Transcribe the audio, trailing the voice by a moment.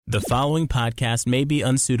The following podcast may be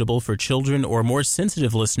unsuitable for children or more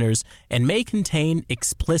sensitive listeners and may contain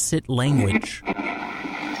explicit language.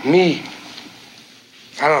 Me,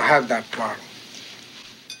 I don't have that problem.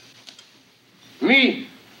 Me,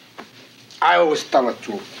 I always tell the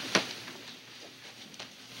truth.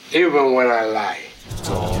 Even when I lie.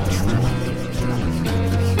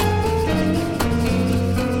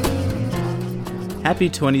 Happy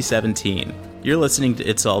 2017. You're listening to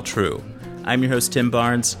It's All True. I'm your host, Tim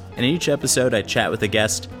Barnes, and in each episode I chat with a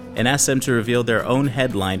guest and ask them to reveal their own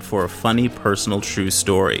headline for a funny, personal, true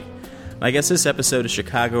story. My guest this episode is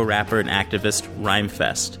Chicago rapper and activist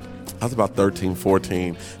Rhymefest. I was about 13,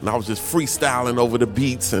 14, and I was just freestyling over the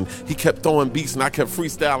beats, and he kept throwing beats, and I kept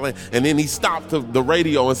freestyling, and then he stopped the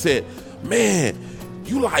radio and said, "Man,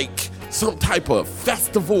 you like some type of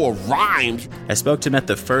festival of rhymes." I spoke to him at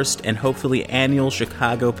the first and hopefully annual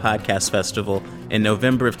Chicago Podcast Festival in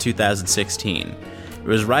November of 2016. It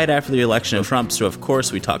was right after the election of Trump, so of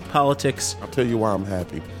course we talked politics. I'll tell you why I'm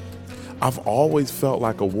happy. I've always felt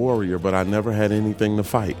like a warrior, but I never had anything to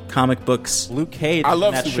fight. Comic books. Luke Cage I love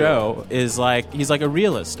in that Superman. show is like, he's like a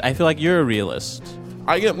realist. I feel like you're a realist.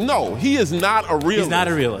 I am. No, he is not a realist. He's not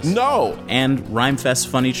a realist. No. And Rhymefest's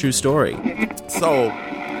funny true story. So,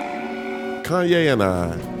 Kanye and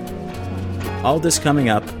I. All this coming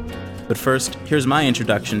up, but first, here's my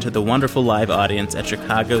introduction to the wonderful live audience at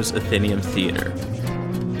Chicago's Athenaeum Theater.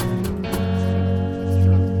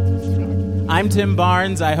 I'm Tim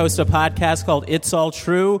Barnes. I host a podcast called It's All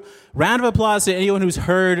True. Round of applause to anyone who's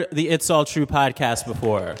heard the It's All True podcast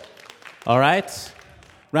before. All right?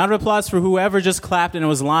 Round of applause for whoever just clapped and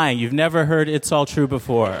was lying. You've never heard It's All True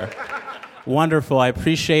before. Wonderful. I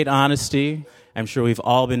appreciate honesty. I'm sure we've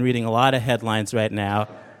all been reading a lot of headlines right now.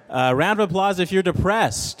 Round of applause if you're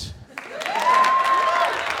depressed.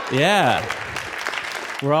 Yeah.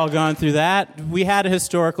 We're all going through that. We had a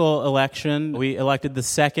historical election. We elected the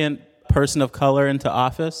second person of color into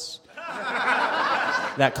office.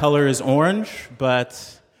 That color is orange,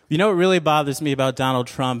 but you know what really bothers me about Donald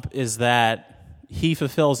Trump is that he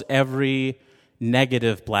fulfills every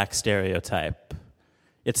negative black stereotype.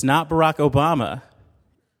 It's not Barack Obama.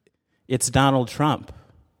 It's Donald Trump.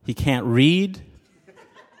 He can't read.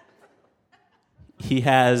 He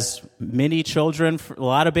has many children, a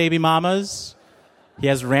lot of baby mamas. He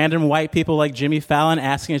has random white people like Jimmy Fallon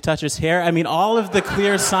asking to touch his hair. I mean, all of the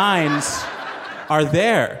clear signs are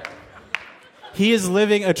there. He is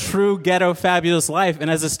living a true ghetto fabulous life, and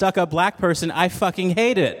as a stuck-up black person, I fucking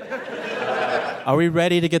hate it. Are we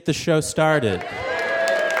ready to get the show started?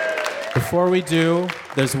 Before we do,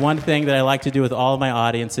 there's one thing that I like to do with all of my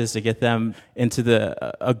audiences to get them into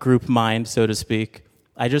a group mind, so to speak.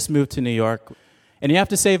 I just moved to New York. And you have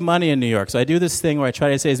to save money in New York. So I do this thing where I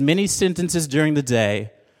try to say as many sentences during the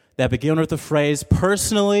day that begin with the phrase,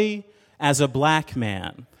 personally as a black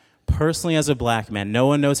man. Personally as a black man. No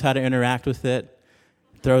one knows how to interact with it.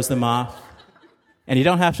 Throws them off. And you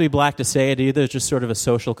don't have to be black to say it either. It's just sort of a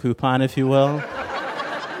social coupon, if you will.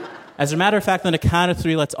 As a matter of fact, on the count of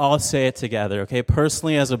three, let's all say it together, okay?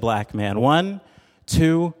 Personally as a black man. 1,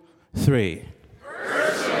 2, 3.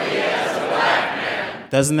 Personally as a black man.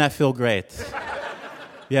 Doesn't that feel great?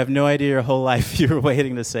 You have no idea your whole life you were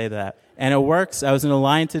waiting to say that. And it works. I was in a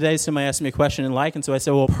line today, somebody asked me a question in and so I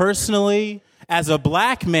said, well, personally, as a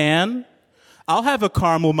black man, I'll have a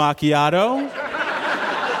caramel macchiato.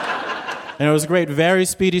 And it was a great, very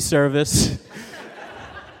speedy service.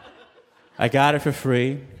 I got it for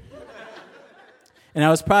free. And I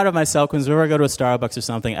was proud of myself because whenever I go to a Starbucks or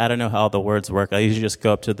something, I don't know how the words work. I usually just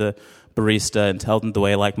go up to the barista and tell them the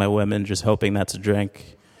way I like my women, just hoping that's a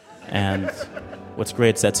drink. And what's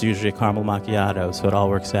great is that's usually a caramel macchiato, so it all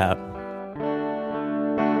works out.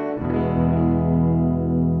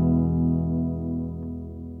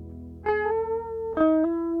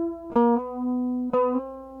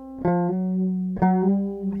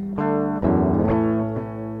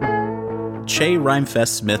 Che Rhymefest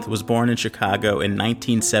Smith was born in Chicago in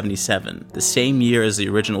 1977, the same year as the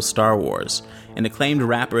original Star Wars. An acclaimed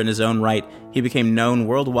rapper in his own right, he became known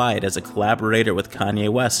worldwide as a collaborator with Kanye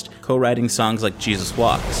West, co-writing songs like Jesus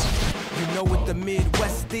Walks. You know what the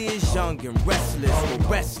Midwest is, young and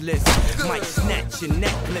restless, might snatch your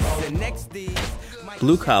necklace and next these.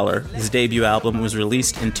 Blue Collar, his debut album, was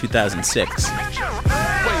released in 2006.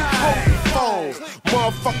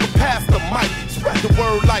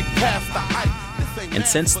 And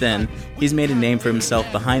since then, he's made a name for himself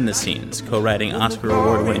behind the scenes, co-writing Oscar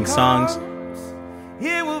award-winning songs,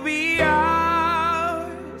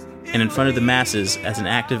 and in front of the masses as an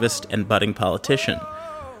activist and budding politician.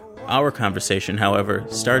 Our conversation, however,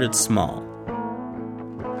 started small.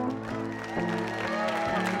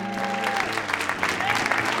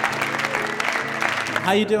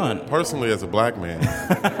 How you doing? Personally, as a black man,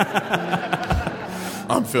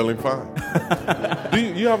 I'm feeling fine. Do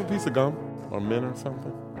you have a piece of gum or mint or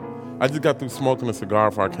something? I just got through smoking a cigar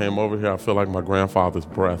before I came over here. I feel like my grandfather's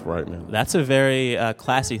breath right now. That's a very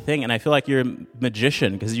classy thing, and I feel like you're a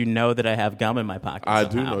magician because you know that I have gum in my pocket. I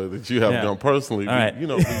somehow. do know that you have gum personally. All right. We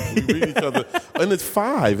read each other, and it's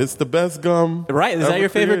 5. It's the best gum. Right? Is that your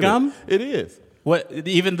favorite gum? It is. What?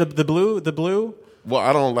 Even the blue? The blue? Well,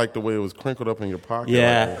 I don't like the way it was crinkled up in your pocket.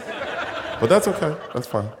 Yeah. But that's okay. That's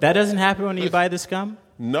fine. That doesn't happen when you buy this gum?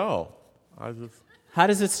 No. How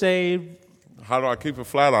does it stay? How do I keep it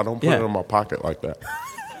flat? I don't put it in my pocket like that.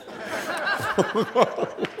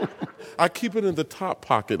 I keep it in the top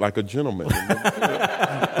pocket like a gentleman.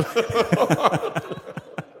 I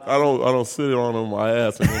don't sit it on my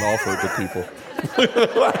ass and then offer it to people.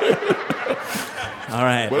 All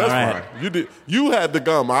right. Well, that's all right. fine. You had the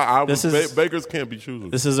gum. Bakers can't be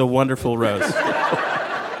choosers. This is a wonderful roast.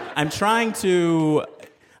 I'm trying to,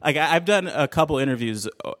 I've done a couple interviews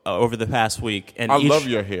over the past week, and I love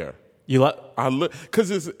your hair. You love?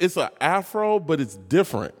 Because it's an afro, but it's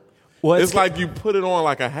different. Well, it's like you put it on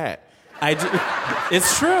like a hat. I do.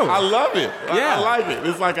 It's true. I love it. Yeah. I like it.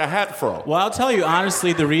 It's like a hat fro. Well, I'll tell you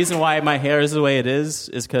honestly, the reason why my hair is the way it is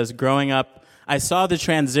because growing up, I saw the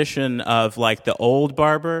transition of like the old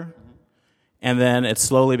barber, and then it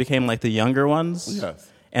slowly became like the younger ones. Yes.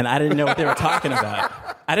 And I didn't know what they were talking about.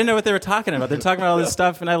 They're talking about all this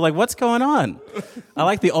stuff, and I'm like, what's going on? I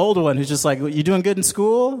like the old one who's just like, you doing good in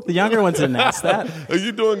school? The younger ones didn't ask that. Are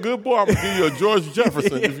you doing good, boy? I'm going to give you a George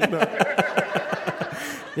Jefferson if you're not.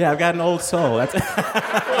 Yeah, I've got an old soul. You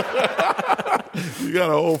got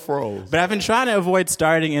an old froze. But I've been trying to avoid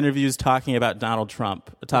starting interviews talking about Donald Trump,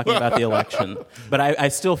 talking about the election. But I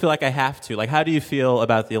still feel like I have to. Like, how do you feel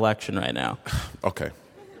about the election right now? Okay.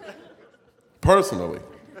 Personally,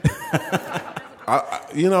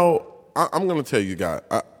 I'm going to tell you guys,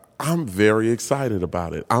 I'm very excited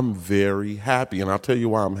about it. I'm very happy, and I'll tell you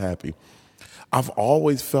why I'm happy. I've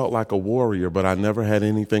always felt like a warrior, but I never had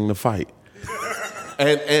anything to fight.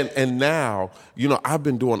 And now, I've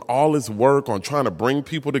been doing all this work on trying to bring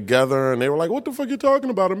people together, and they were like, what the fuck are you talking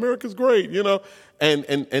about? America's great,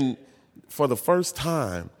 And for the first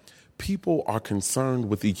time, people are concerned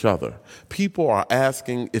with each other. People are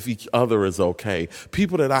asking if each other is okay.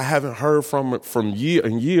 People that I haven't heard from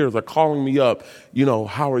years are calling me up,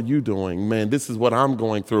 how are you doing? Man, this is what I'm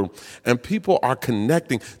going through. And people are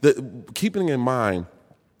connecting. Keeping in mind,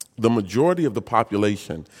 the majority of the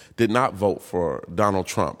population did not vote for Donald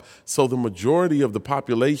Trump. So the majority of the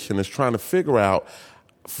population is trying to figure out,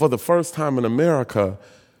 for the first time in America,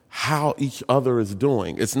 how each other is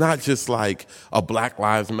doing. It's not just like a Black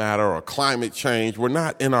Lives Matter or climate change. We're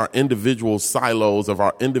not in our individual silos of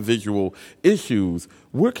our individual issues.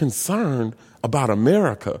 We're concerned about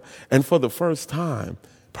America. And for the first time,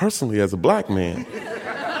 personally as a black man,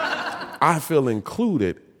 I feel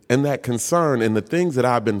included in that concern and the things that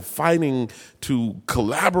I've been fighting to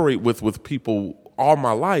collaborate with people all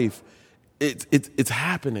my life. It's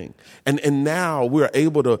happening. And now we're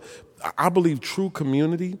able to, I believe true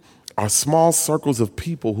community are small circles of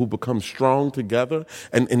people who become strong together.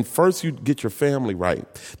 And first you get your family right.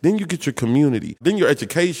 Then you get your community. Then your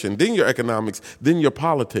education. Then your economics. Then your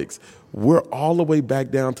politics. We're all the way back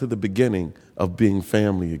down to the beginning of being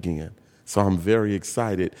family again. So I'm very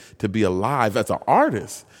excited to be alive as an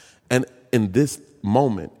artist. And in this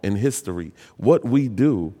moment in history, what we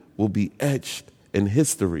do will be etched in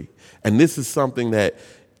history. And this is something that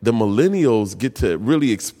the millennials get to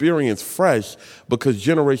really experience fresh because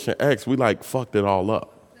Generation X, we fucked it all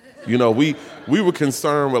up. We were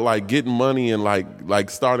concerned with getting money and like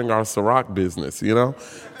starting our Ciroc business,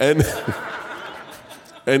 and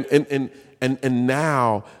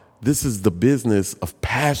now this is the business of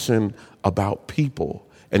passion about people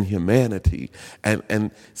and humanity.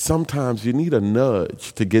 And sometimes you need a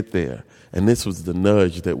nudge to get there. And this was the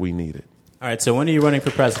nudge that we needed. All right, so when are you running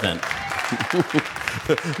for president?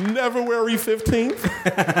 February 15th.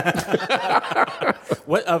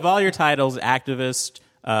 What of all your titles, activist,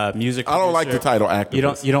 music producer? I don't like the title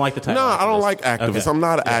activist. You don't like the title? No, activist? I don't like activist. Okay. I'm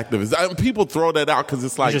not an activist. People throw that out because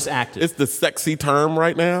it's like just active. It's the sexy term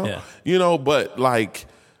right now. Yeah. But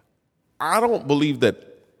I don't believe that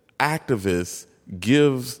activists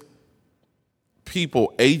gives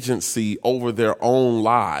people agency over their own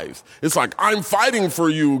lives. It's like, I'm fighting for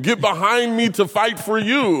you. Get behind me to fight for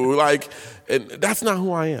you. And that's not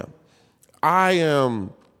who I am. I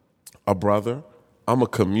am a brother. I'm a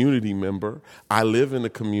community member. I live in the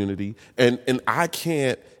community. And I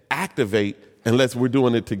can't activate unless we're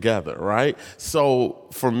doing it together, right? So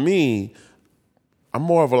for me, I'm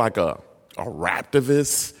more of a a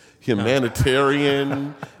raptivist,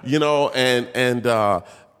 humanitarian, and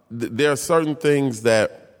there are certain things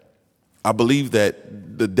that I believe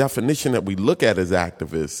that the definition that we look at as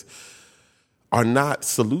activists are not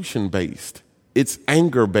solution-based. It's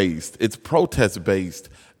anger-based. It's protest-based.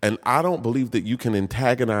 And I don't believe that you can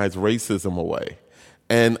antagonize racism away.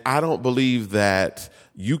 And I don't believe that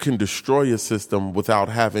you can destroy a system without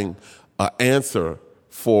having an answer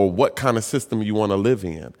for what kind of system you want to live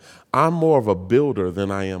in. I'm more of a builder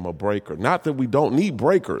than I am a breaker. Not that we don't need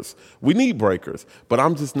breakers. We need breakers. But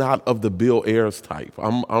I'm just not of the Bill Ayers type.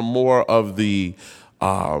 I'm more of the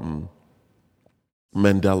Mandela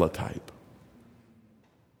type.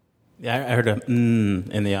 Yeah, I heard a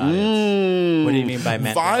in the audience. What do you mean by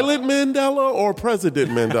Mandela? Violent Mandela or President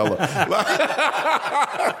Mandela?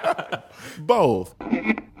 Both.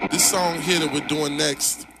 This song here that we're doing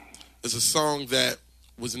next is a song that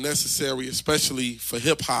was necessary, especially for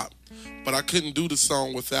hip-hop. But I couldn't do the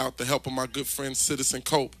song without the help of my good friend Citizen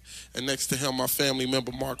Cope, and next to him, my family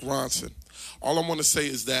member Mark Ronson. All I want to say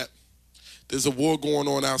is that there's a war going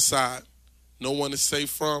on outside. No one is safe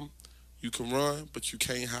from. You can run, but you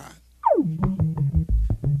can't hide.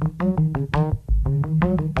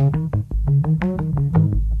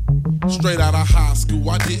 Straight out of high school,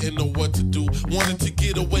 I didn't know what to do. Wanted to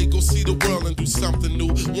get away, go see the world and do something new.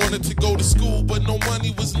 Wanted to go to school, but no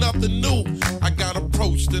money was nothing new. I got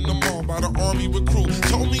approached in the mall by the army recruit.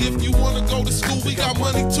 Told me if you want to go to school, we got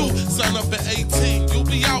money too. Sign up at 18, you'll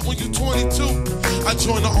be out when you're 22. I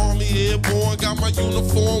joined the Army Airborne, got my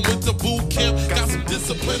uniform with the boot camp. Got some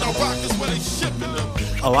discipline on rockers where they shipping them.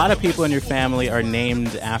 A lot of people in your family are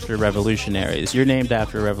named after revolutionaries. You're named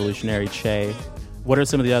after a revolutionary, Che. What are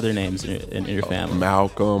some of the other names in your family?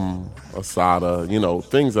 Malcolm, Asada,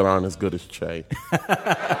 things that aren't as good as Che.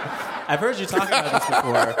 I've heard you talk about this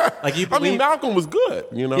before. Like you believe... Malcolm was good,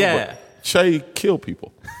 Yeah. But Che killed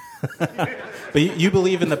people. But you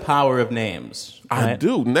believe in the power of names, right? I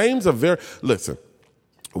do. Names are listen,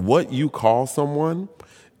 what you call someone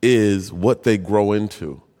is what they grow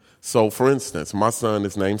into. So, for instance, my son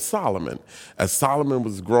is named Solomon. As Solomon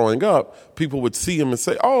was growing up, people would see him and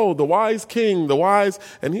say, "Oh, the wise king, the wise."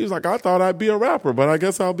 And he was like, "I thought I'd be a rapper, but I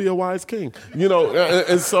guess I'll be a wise king."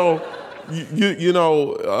 And so,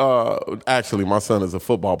 actually, my son is a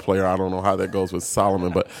football player. I don't know how that goes with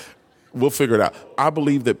Solomon, but we'll figure it out. I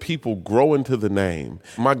believe that people grow into the name.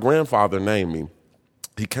 My grandfather named me.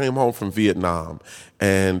 He came home from Vietnam,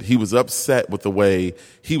 and he was upset with the way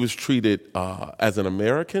he was treated as an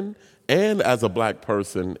American and as a black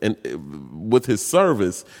person, and with his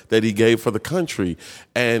service that he gave for the country,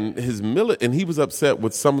 and and he was upset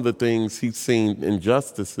with some of the things he'd seen,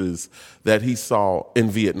 injustices that he saw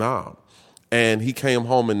in Vietnam. And he came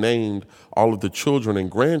home and named all of the children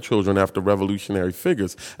and grandchildren after revolutionary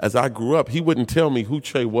figures. As I grew up, he wouldn't tell me who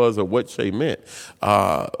Che was or what Che meant.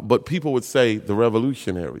 But people would say, the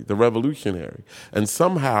revolutionary. And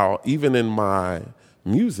somehow, even in my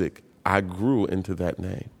music, I grew into that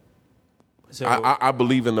name. So I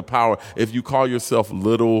believe in the power. If you call yourself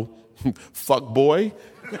Little Fuck Boy,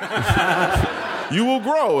 you will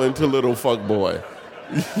grow into Little Fuck Boy.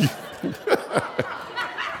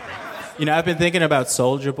 I've been thinking about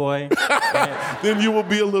Soulja Boy. Then you will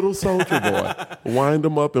be a little Soulja Boy. Wind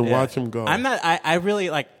him up and watch him go. I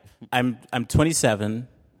really I'm 27,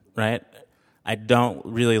 right? I don't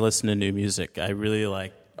really listen to new music. I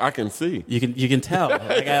really I can see. You can tell.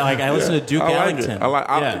 I listen to Duke Ellington.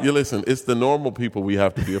 You listen. It's the normal people we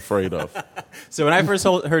have to be afraid of. So when I first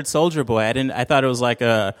heard Soulja Boy, I thought it was like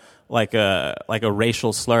a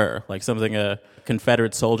racial slur, like something a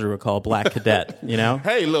Confederate soldier would call black cadet.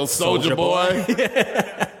 Hey, little Soulja Boy.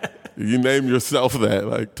 You name yourself that,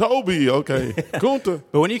 like Toby. Okay, Kunta.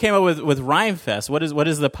 But when you came up with Rhymefest, what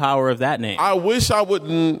is the power of that name? I wish I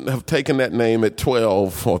wouldn't have taken that name at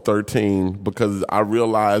 12 or 13 because I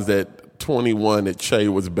realized at 21 that Che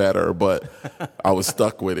was better, but I was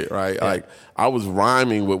stuck with it. Right, yeah. Like I was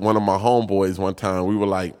rhyming with one of my homeboys one time. We were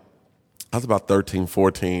like, I was about 13,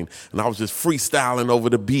 14, and I was just freestyling over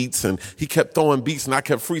the beats, and he kept throwing beats, and I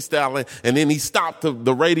kept freestyling, and then he stopped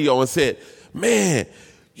the radio and said, "Man,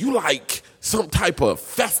 you like some type of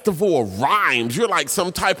festival of rhymes. You're like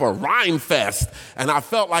some type of rhyme fest." And I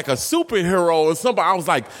felt like a superhero and somebody. I was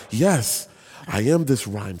like, "Yes, I am this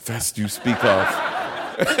rhyme fest you speak of."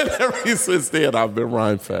 And ever since then, I've been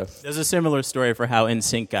Rhyme Fest. There's a similar story for how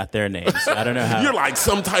NSYNC got their name. So I don't know how. You're like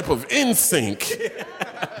some type of NSYNC.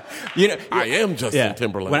 I am Justin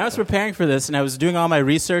Timberlake. When I was preparing for this and I was doing all my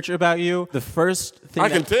research about you, the first thing I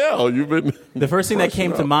can tell you've been. The first thing that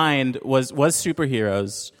came to mind was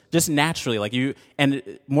superheroes, just naturally, like you, and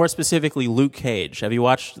more specifically, Luke Cage. Have you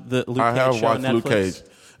watched the Luke Cage show on Netflix? I have watched Luke Cage.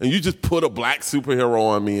 And you just put a black superhero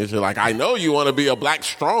on me, and you're like, I know you want to be a black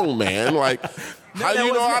strong man. Like, how do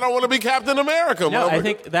you know I don't want to be Captain America? No, I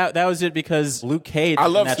think that was it because Luke Cage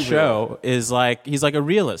in that show is like, he's like a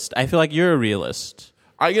realist. I feel like you're a realist.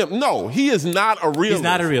 I am. No, he is not a realist. He's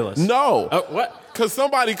not a realist. No. What? Because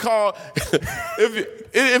somebody called,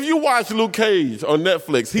 if you watch Luke Cage on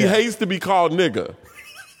Netflix, he hates to be called nigga.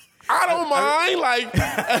 I don't mind. Like,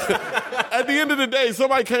 at the end of the day,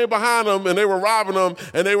 somebody came behind him and they were robbing him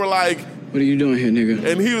and they were like, what are you doing here, nigga?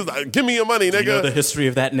 And he was like, give me your money, nigga. Do you know the history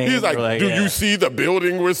of that name? He was like, do you see the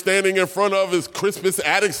building we're standing in front of is Crispus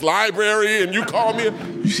Attucks Library and you call me?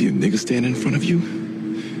 You see a nigga standing in front of you?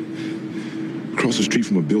 Across the street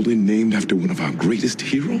from a building named after one of our greatest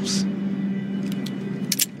heroes?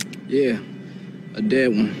 Yeah, a dead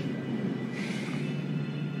one.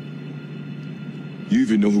 You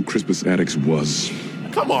even know who Crispus Attucks was?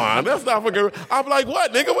 Come on, that's not fucking. I'm like,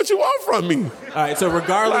 what, nigga? What you want from me? All right, so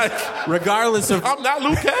regardless of, I'm not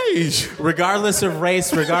Luke Cage. Regardless of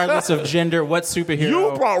race, regardless of gender, what superhero?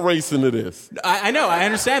 You brought race into this. I know, I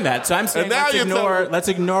understand that. So I'm saying let's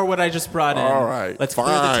ignore what I just brought in. All right, let's clear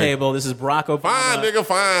the table. This is Barack Obama. Fine, nigga,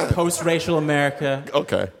 fine. Post-racial America.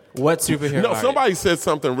 Okay. What superhero? No, somebody said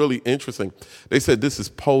something really interesting. They said this is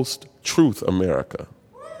post-truth America.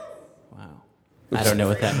 I don't know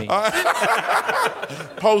what that means.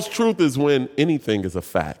 Post-truth is when anything is a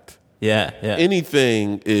fact. Yeah.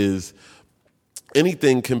 Anything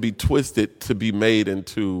can be twisted to be made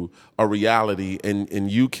into a reality, and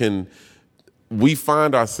we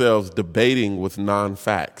find ourselves debating with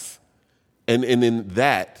non-facts. And in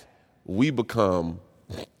that, we become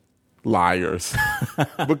liars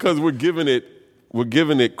because we're giving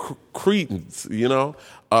it credence, you know?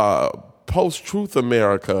 Post-truth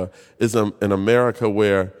America is an America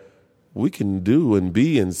where we can do and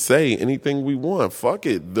be and say anything we want. Fuck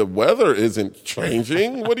it. The weather isn't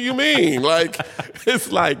changing. What do you mean? Like,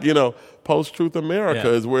 it's like, you know, post-truth America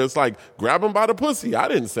is where it's like, grab him by the pussy. I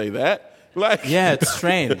didn't say that. Like, yeah, it's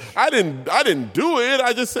strange. I didn't do it.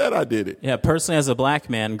 I just said I did it. Yeah, personally, as a black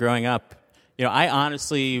man growing up, you know, I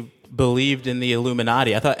honestly believed in the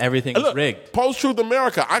Illuminati. I thought everything was rigged. Post-truth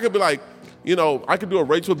America, I could be like, you know, I could do a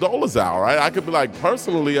Rachel Dolezal, right? I could be like,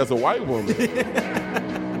 personally, as a white woman.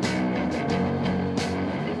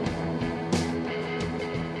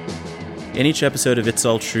 In each episode of It's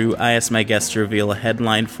All True, I ask my guests to reveal a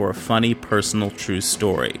headline for a funny, personal, true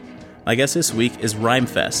story. My guest this week is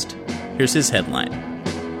Rhymefest. Here's his headline.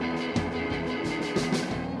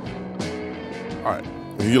 All right.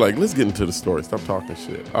 You're like, let's get into the story. Stop talking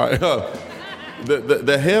shit. All right.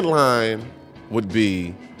 The headline would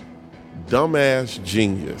be, Dumbass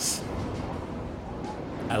Genius.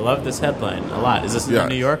 I love this headline a lot. Is this in the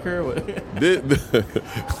New Yorker?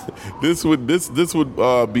 This would be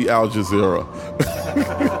Al Jazeera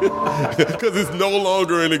because it's no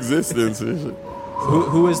longer in existence.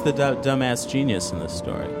 Who is the dumbass genius in this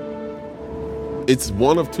story? It's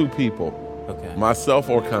one of two people. Okay. Myself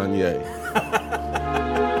or Kanye.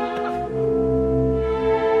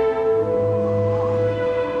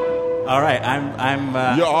 All right,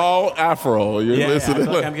 I'm. You're all Afro. You're listening.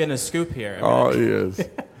 I I'm getting a scoop here. Oh, yes.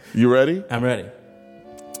 You ready? I'm ready.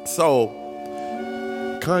 So,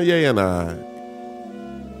 Kanye and I,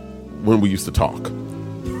 when we used to talk,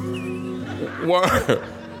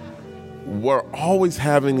 were always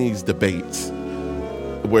having these debates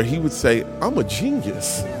where he would say, "I'm a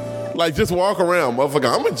genius," like just walk around,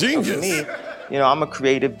 motherfucker. I'm a genius. For me, you know, I'm a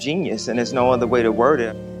creative genius, and there's no other way to word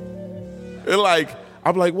it. And like,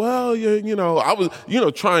 I'm like, well, you know, I was,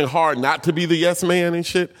 trying hard not to be the yes man and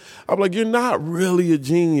shit. I'm like, you're not really a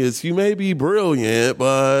genius. You may be brilliant,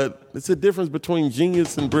 but it's a difference between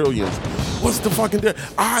genius and brilliance. What's the fucking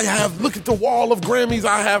difference? Look at the wall of Grammys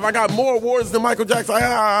I have. I got more awards than Michael Jackson.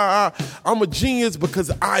 I'm a genius because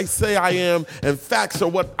I say I am, and facts are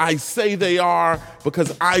what I say they are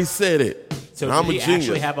because I said it. So I'm did he a genius.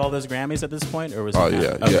 actually have all those Grammys at this point, or was? Oh he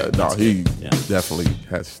yeah, not? Okay. yeah. No, he definitely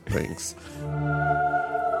has things.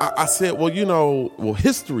 I said, well,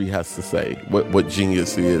 history has to say what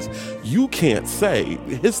genius is. You can't say.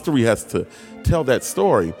 History has to tell that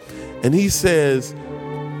story. And he says,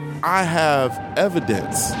 I have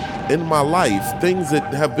evidence in my life, things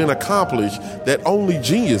that have been accomplished that only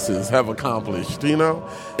geniuses have accomplished,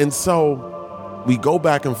 And so we go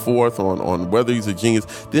back and forth on whether he's a genius.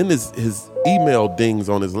 Then his email dings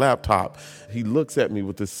on his laptop. He looks at me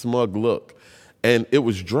with this smug look, and it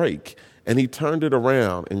was Drake. And he turned it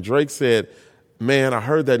around, and Drake said, man, I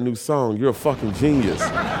heard that new song. You're a fucking genius.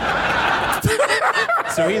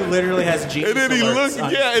 So he literally has genius And then he alerts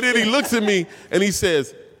on- and then he looks at me and he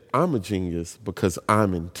says, I'm a genius because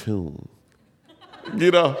I'm in tune.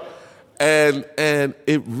 You know? And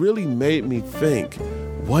it really made me think,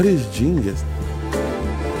 what is genius?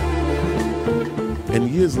 And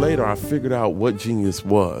years later, I figured out what genius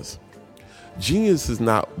was. Genius is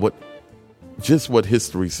not just what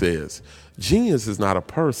history says. Genius is not a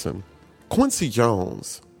person. Quincy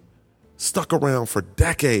Jones stuck around for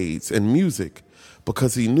decades in music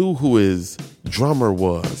because he knew who his drummer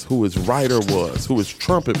was, who his writer was, who his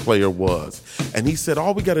trumpet player was. And he said,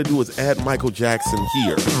 all we got to do is add Michael Jackson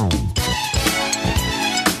here.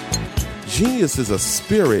 Genius is a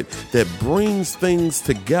spirit that brings things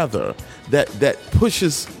together, that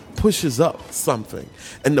pushes up something.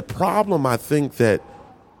 And the problem I think that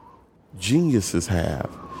geniuses have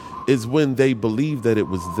is when they believe that it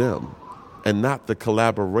was them and not the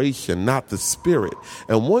collaboration, not the spirit.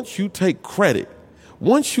 And once you take credit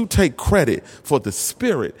for the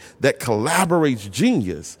spirit that collaborates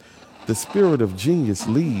genius, the spirit of genius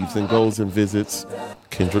leaves and goes and visits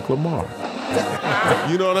Kendrick Lamar.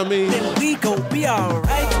 You know what I mean? We gon' be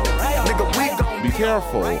alright. Nigga, we gon' Be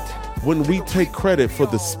careful when we take credit for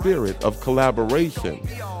the spirit of collaboration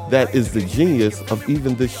that is the genius of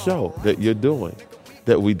even the show that you're doing,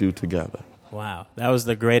 that we do together. Wow, that was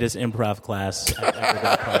the greatest improv class I've ever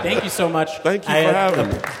got. Thank you so much. Thank you for having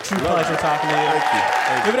me. True pleasure talking to you.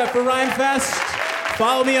 Thank you. Give it up for Rhyme Fest.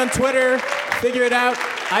 Follow me on Twitter. Figure it out.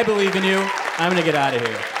 I believe in you. I'm going to get out of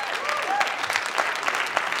here.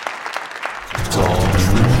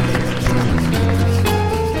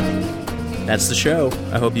 That's the show.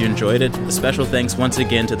 I hope you enjoyed it. A special thanks once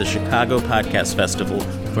again to the Chicago Podcast Festival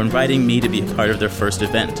for inviting me to be a part of their first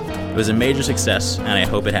event. It was a major success, and I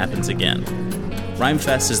hope it happens again.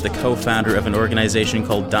 Rhymefest is the co-founder of an organization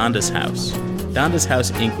called Donda's House. Donda's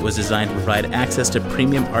House, Inc. was designed to provide access to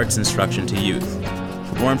premium arts instruction to youth.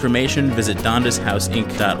 For more information, visit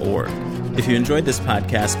dondashouseinc.org. If you enjoyed this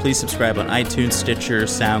podcast, please subscribe on iTunes, Stitcher,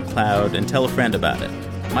 SoundCloud, and tell a friend about it.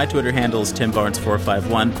 My Twitter handle is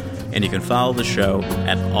TimBarnes451, and you can follow the show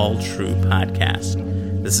at All True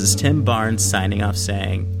Podcast. This is Tim Barnes signing off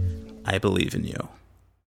saying, I believe in you.